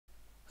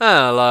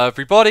Hello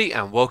everybody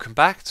and welcome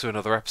back to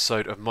another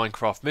episode of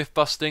Minecraft Myth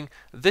Busting.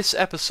 This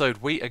episode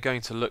we are going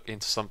to look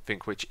into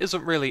something which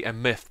isn't really a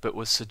myth but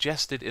was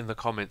suggested in the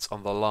comments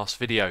on the last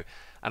video,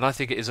 and I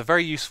think it is a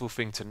very useful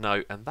thing to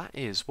know, and that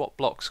is what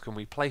blocks can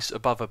we place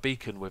above a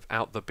beacon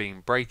without the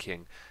beam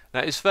breaking. Now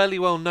it's fairly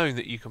well known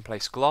that you can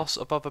place glass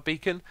above a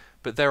beacon,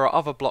 but there are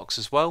other blocks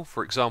as well,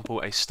 for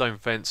example a stone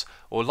fence,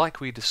 or like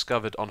we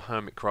discovered on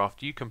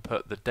Hermitcraft, you can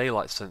put the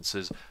daylight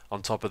sensors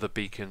on top of the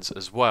beacons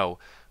as well.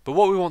 But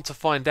what we want to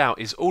find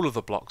out is all of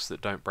the blocks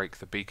that don't break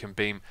the beacon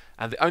beam,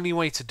 and the only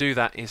way to do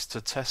that is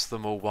to test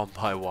them all one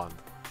by one.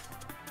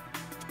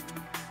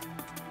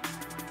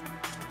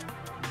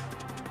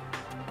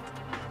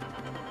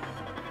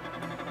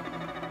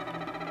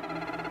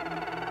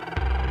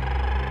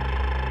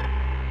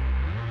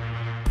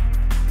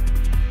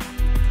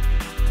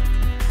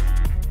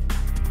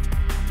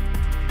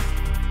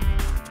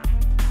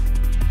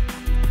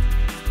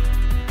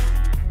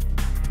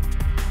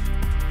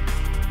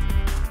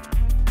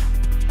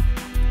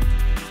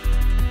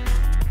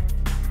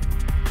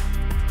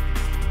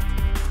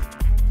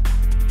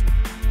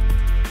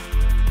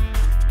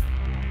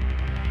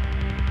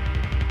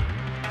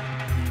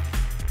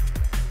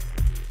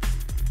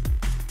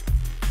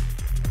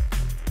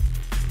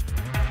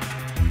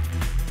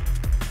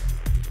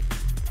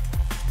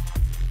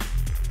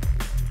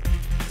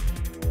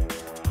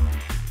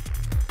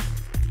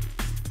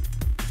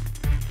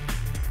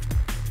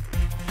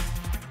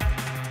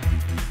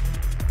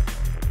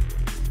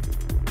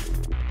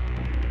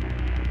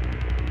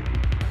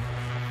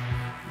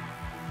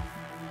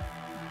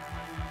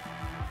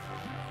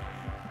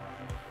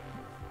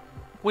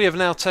 We have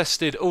now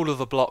tested all of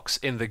the blocks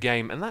in the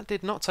game, and that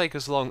did not take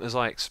as long as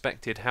I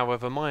expected.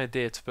 However, my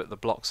idea to put the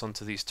blocks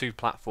onto these two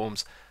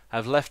platforms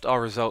have left our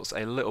results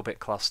a little bit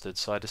clustered,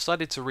 so I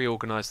decided to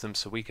reorganize them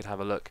so we could have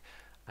a look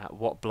at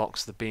what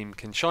blocks the beam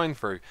can shine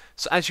through.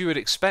 So as you would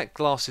expect,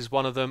 glass is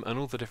one of them, and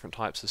all the different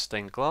types of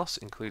stained glass,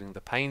 including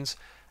the panes,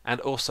 and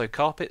also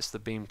carpets the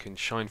beam can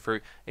shine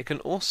through. It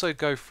can also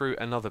go through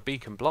another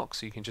beacon block,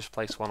 so you can just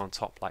place one on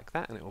top like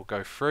that and it will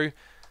go through.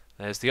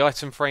 There's the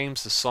item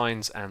frames, the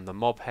signs, and the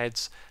mob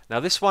heads. Now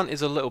this one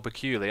is a little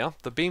peculiar.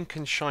 The beam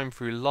can shine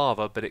through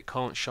lava, but it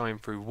can't shine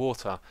through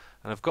water.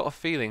 And I've got a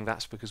feeling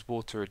that's because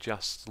water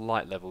adjusts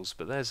light levels,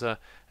 but there's an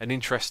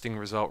interesting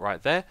result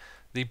right there.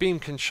 The beam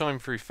can shine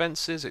through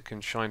fences, it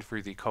can shine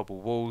through the cobble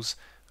walls.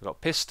 We've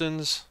got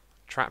pistons,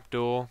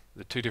 trapdoor,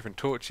 the two different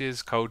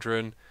torches,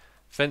 cauldron,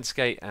 fence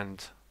gate,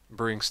 and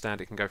brewing stand.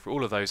 It can go through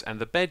all of those, and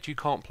the bed you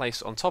can't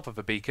place on top of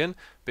a beacon,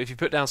 but if you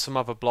put down some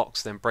other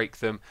blocks then break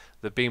them,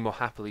 the beam will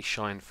happily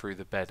shine through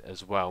the bed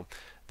as well.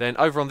 Then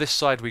over on this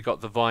side we got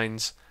the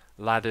vines,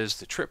 ladders,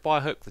 the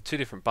tripwire hook, the two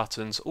different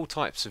buttons, all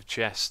types of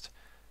chest,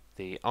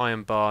 the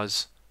iron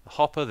bars, the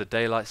hopper, the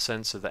daylight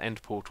sensor, the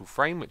end portal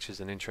frame, which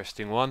is an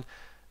interesting one,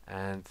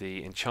 and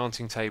the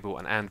enchanting table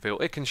and anvil.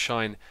 It can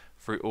shine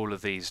through all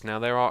of these. Now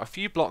there are a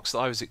few blocks that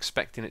I was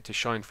expecting it to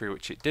shine through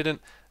which it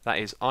didn't. That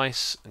is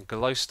ice and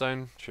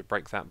glowstone, should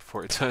break that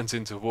before it turns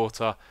into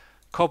water,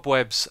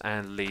 cobwebs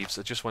and leaves.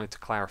 I just wanted to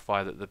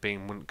clarify that the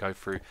beam wouldn't go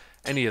through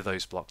any of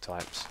those block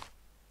types.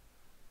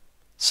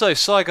 So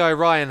Guy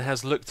Ryan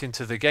has looked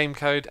into the game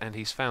code, and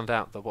he's found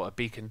out that what a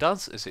beacon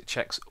does is it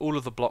checks all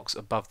of the blocks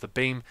above the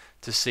beam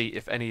to see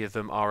if any of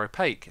them are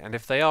opaque, and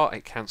if they are,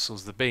 it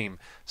cancels the beam.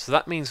 So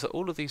that means that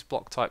all of these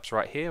block types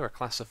right here are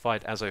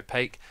classified as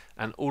opaque,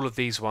 and all of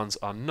these ones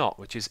are not,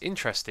 which is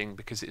interesting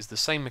because it is the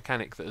same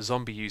mechanic that a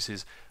zombie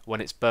uses when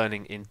it's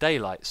burning in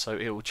daylight. So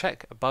it will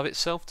check above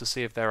itself to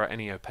see if there are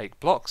any opaque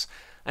blocks,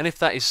 and if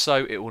that is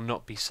so, it will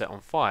not be set on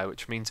fire,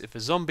 which means if a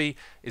zombie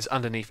is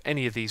underneath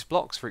any of these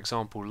blocks, for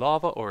example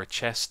lava or a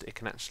chest, it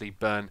can actually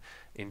burn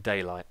in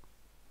daylight.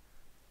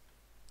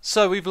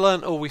 So we've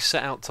learned all we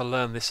set out to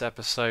learn this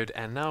episode,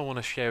 and now I want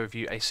to share with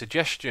you a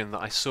suggestion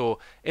that I saw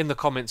in the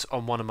comments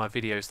on one of my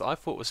videos that I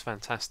thought was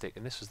fantastic,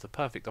 and this was the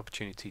perfect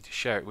opportunity to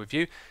share it with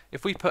you.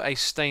 If we put a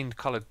stained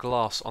coloured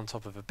glass on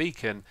top of a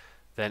beacon,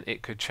 then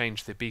it could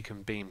change the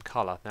beacon beam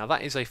colour. Now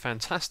that is a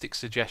fantastic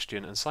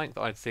suggestion and something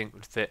that I think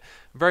would fit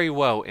very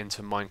well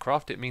into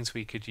Minecraft. It means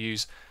we could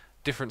use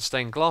different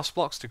stained glass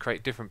blocks to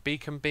create different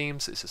beacon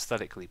beams. It's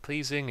aesthetically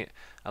pleasing, it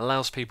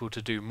allows people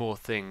to do more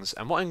things,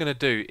 and what I'm going to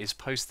do is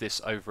post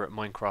this over at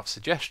Minecraft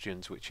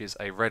Suggestions, which is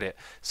a Reddit.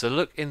 So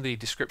look in the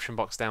description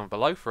box down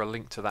below for a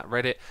link to that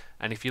Reddit,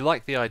 and if you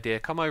like the idea,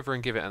 come over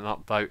and give it an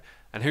upvote,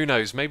 and who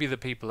knows, maybe the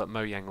people at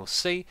Mojang will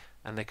see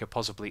and they could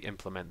possibly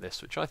implement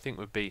this, which I think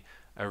would be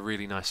a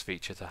really nice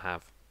feature to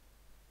have.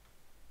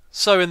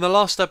 So in the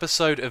last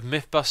episode of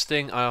Myth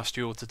Busting, I asked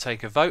you all to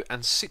take a vote,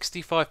 and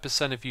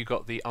 65% of you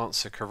got the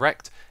answer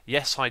correct.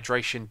 Yes,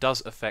 hydration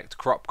does affect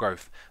crop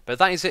growth. But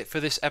that is it for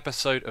this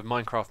episode of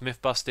Minecraft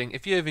Myth Busting.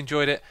 If you have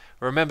enjoyed it,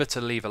 remember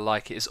to leave a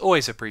like. It is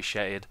always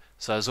appreciated.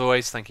 So as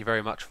always, thank you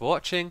very much for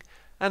watching,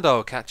 and I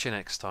will catch you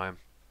next time.